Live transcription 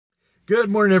Good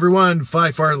morning, everyone.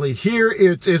 Phi Farley here.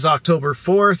 It is October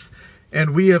 4th,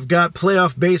 and we have got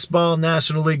playoff baseball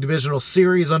National League Divisional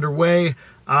Series underway.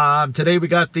 Today we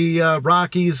got the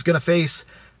Rockies going to face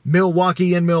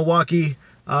Milwaukee in Milwaukee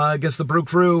against the Brew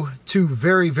Crew. Two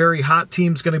very, very hot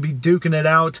teams going to be duking it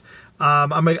out.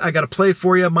 I got to play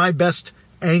for you my best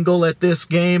angle at this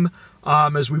game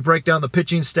as we break down the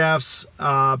pitching staffs,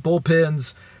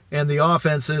 bullpens, and the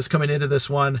offenses coming into this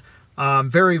one.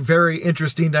 Very, very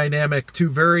interesting dynamic.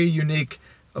 Two very unique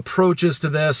approaches to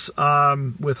this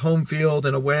with home field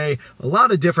and away. A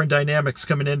lot of different dynamics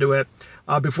coming into it.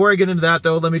 Before I get into that,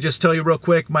 though, let me just tell you real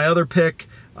quick, my other pick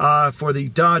for the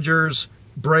Dodgers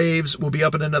Braves will be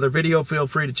up in another video. Feel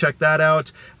free to check that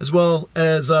out, as well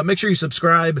as make sure you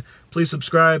subscribe. Please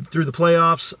subscribe through the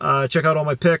playoffs. Check out all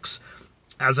my picks,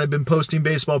 as I've been posting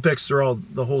baseball picks through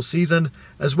the whole season,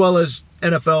 as well as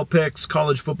NFL picks,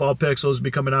 college football picks. Those will be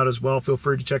coming out as well. Feel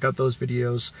free to check out those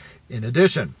videos in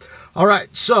addition. All right,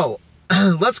 so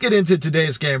let's get into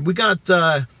today's game. We got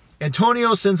Antonio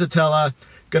Senzatella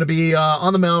going to be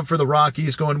on the mound for the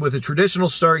Rockies, going with a traditional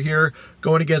start here,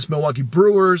 going against Milwaukee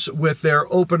Brewers with their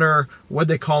opener, what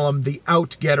they call him, the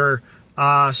out-getter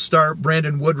start.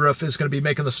 Brandon Woodruff is going to be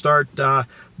making the start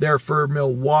there for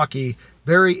Milwaukee.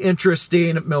 Very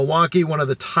interesting. Milwaukee, one of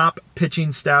the top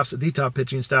pitching staffs, the top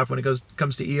pitching staff when it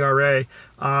comes to ERA,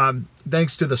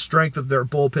 thanks to the strength of their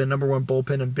bullpen, number one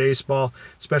bullpen in baseball,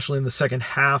 especially in the second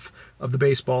half of the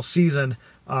baseball season.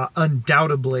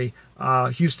 Undoubtedly,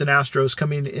 Houston Astros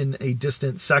coming in a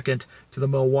distant second to the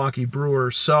Milwaukee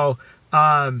Brewers. So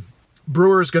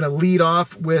Brewers going to lead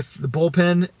off with the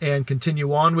bullpen and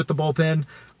continue on with the bullpen.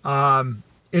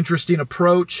 Interesting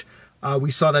approach.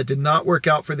 We saw that did not work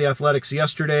out for the Athletics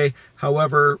yesterday.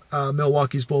 However,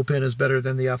 Milwaukee's bullpen is better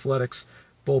than the Athletics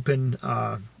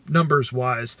bullpen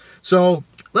numbers-wise. So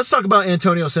let's talk about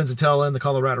Antonio Senzatella and the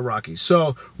Colorado Rockies.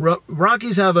 So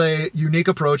Rockies have a unique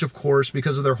approach, of course,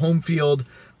 because of their home field,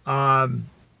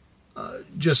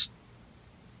 just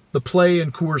the play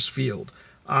in Coors Field.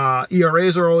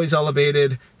 ERAs are always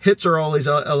elevated. Hits are always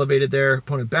elevated there.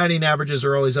 Opponent batting averages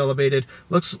are always elevated.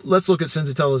 Let's look at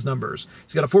Senzatella's numbers.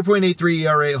 He's got a 4.83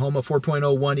 ERA at home, a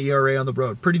 4.01 ERA on the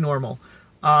road. Pretty normal.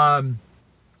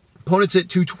 Opponents hit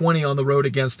 220 on the road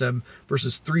against him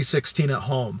versus 316 at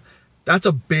home. That's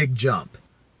a big jump.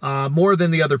 More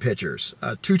than the other pitchers.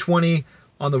 220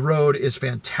 on the road is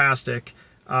fantastic.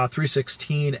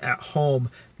 316 at home.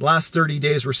 Last 30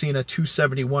 days, we're seeing a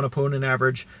 271 opponent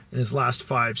average in his last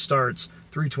 5 starts,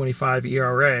 325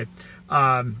 ERA.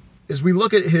 As we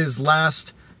look at his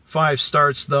last 5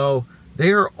 starts, though,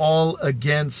 they are all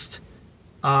against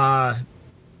bottom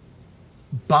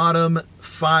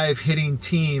 5 hitting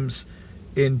teams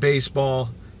in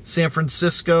baseball. San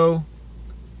Francisco,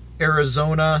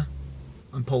 Arizona.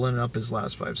 I'm pulling up his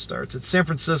last 5 starts. It's San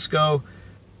Francisco,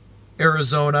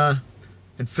 Arizona,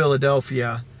 and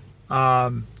Philadelphia.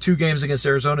 2 games against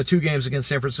Arizona, 2 games against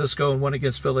San Francisco, and 1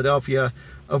 against Philadelphia,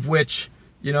 of which,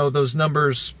 those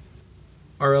numbers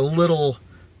are a little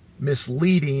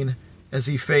misleading, as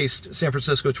he faced San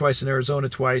Francisco twice and Arizona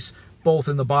twice, both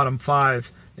in the bottom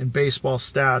 5 in baseball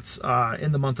stats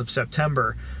in the month of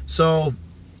September. So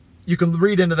you can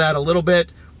read into that a little bit.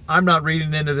 I'm not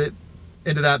reading into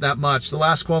that much. The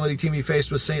last quality team he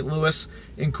faced was St. Louis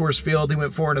in Coors Field. He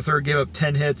went 4 1/3, gave up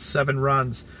 10 hits, 7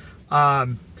 runs.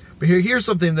 But here's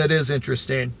something that is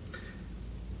interesting.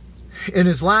 In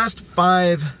his last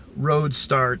 5 road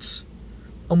starts,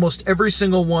 almost every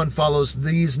single one follows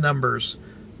these numbers.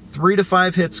 3 to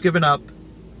 5 hits given up,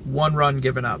 1 run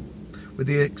given up. With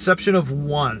the exception of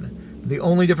 1. The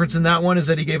only difference in that one is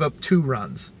that he gave up 2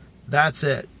 runs. That's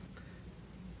it.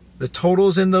 The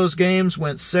totals in those games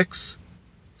went 6,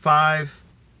 5,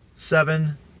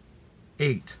 7,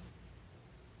 8.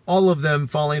 All of them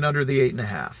falling under the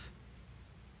 8.5.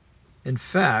 In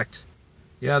fact,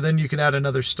 then you can add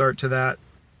another start to that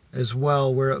as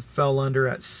well, where it fell under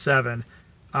at 7.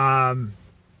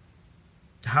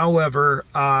 However,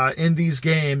 in these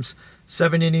games,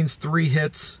 7 innings, 3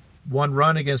 hits, 1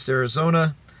 run against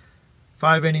Arizona.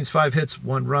 5 innings, 5 hits,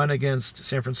 1 run against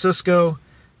San Francisco.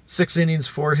 6 innings,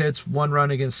 4 hits, 1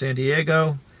 run against San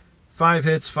Diego. 5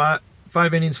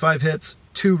 innings, 5 hits,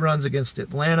 2 runs against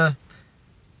Atlanta.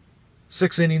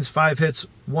 6 innings, 5 hits,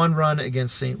 1 run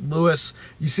against St. Louis.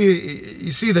 You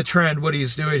see the trend, what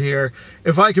he's doing here.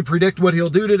 If I could predict what he'll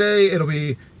do today, it'll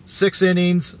be 6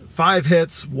 innings, 5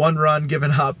 hits, 1 run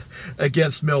given up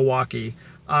against Milwaukee.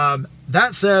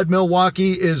 That said,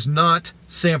 Milwaukee is not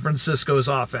San Francisco's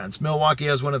offense. Milwaukee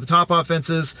has one of the top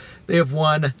offenses. They have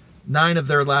won 9 of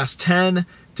their last 10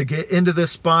 to get into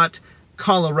this spot.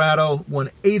 Colorado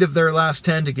won 8 of their last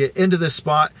 10 to get into this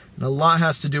spot, and a lot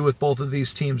has to do with both of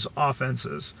these teams'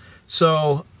 offenses.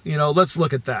 So, let's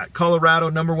look at that.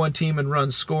 Colorado, number 1 team in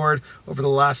runs scored over the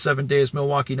last 7 days.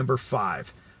 Milwaukee, number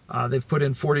 5. They've put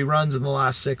in 40 runs in the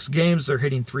last 6 games. They're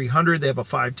hitting .300. They have a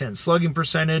 .510 slugging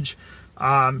percentage.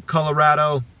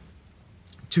 Colorado,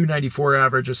 .294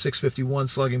 average, a .651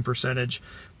 slugging percentage,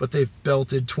 but they've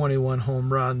belted 21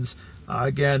 home runs.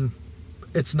 Again,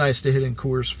 it's nice to hit in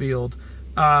Coors Field.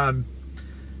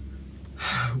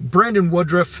 Brandon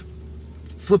Woodruff,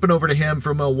 flipping over to him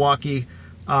from Milwaukee,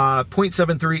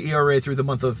 .73 ERA through the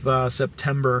month of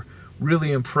September.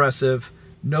 Really impressive.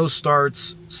 No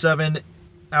starts, 7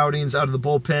 outings out of the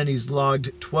bullpen. He's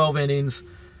logged 12 innings,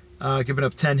 giving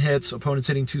up 10 hits. Opponents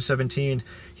hitting .217.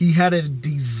 He had a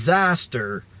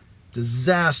disaster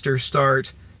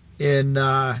start in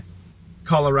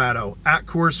Colorado at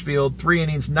Coors Field. 3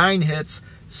 innings, 9 hits,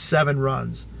 7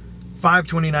 runs.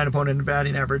 .529 opponent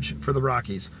batting average for the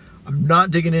Rockies. I'm not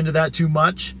digging into that too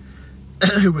much.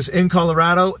 It was in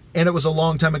Colorado, and it was a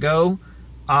long time ago.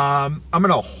 I'm going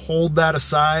to hold that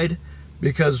aside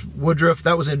because Woodruff,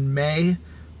 that was in May.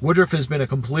 Woodruff has been a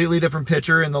completely different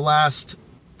pitcher in the last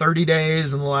 30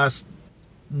 days, in the last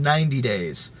 90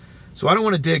 days. So I don't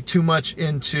want to dig too much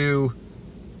into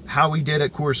how he did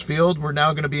at Coors Field. We're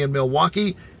now going to be in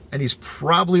Milwaukee, and he's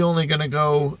probably only going to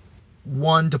go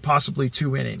 1 to possibly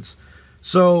 2 innings.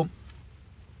 So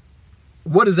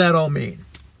what does that all mean?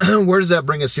 Where does that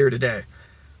bring us here today?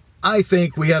 I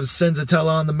think we have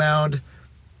Senzatella on the mound.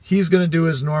 He's going to do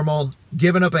his normal,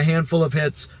 giving up a handful of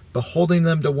hits, but holding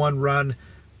them to 1 run.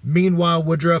 Meanwhile,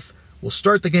 Woodruff will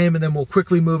start the game, and then we'll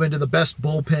quickly move into the best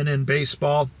bullpen in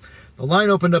baseball. The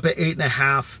line opened up at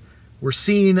 8.5. We're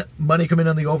seeing money come in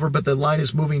on the over, but the line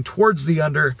is moving towards the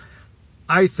under.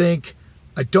 I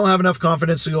don't have enough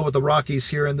confidence to go with the Rockies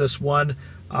here in this one,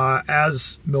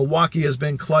 as Milwaukee has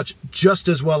been clutch just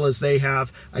as well as they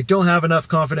have. I don't have enough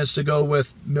confidence to go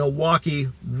with Milwaukee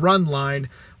run line,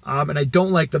 and I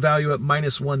don't like the value at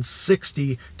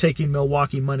 -160 taking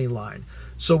Milwaukee money line.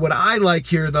 So what I like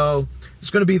here, though,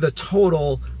 is going to be the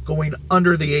total going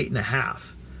under the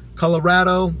 8.5.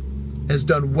 Colorado has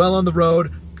done well on the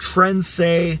road. Trends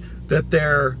say that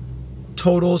their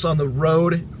totals on the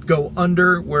road go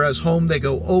under, whereas home they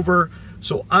go over.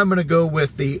 So I'm going to go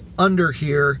with the under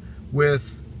here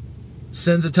with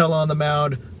Senzatella on the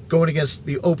mound going against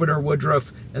the opener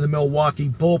Woodruff and the Milwaukee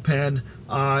bullpen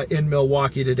in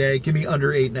Milwaukee today. Give me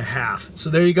under 8.5. So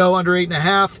there you go, under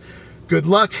 8.5. Good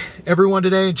luck, everyone,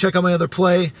 today, and check out my other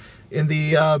play in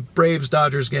the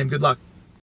Braves-Dodgers game. Good luck.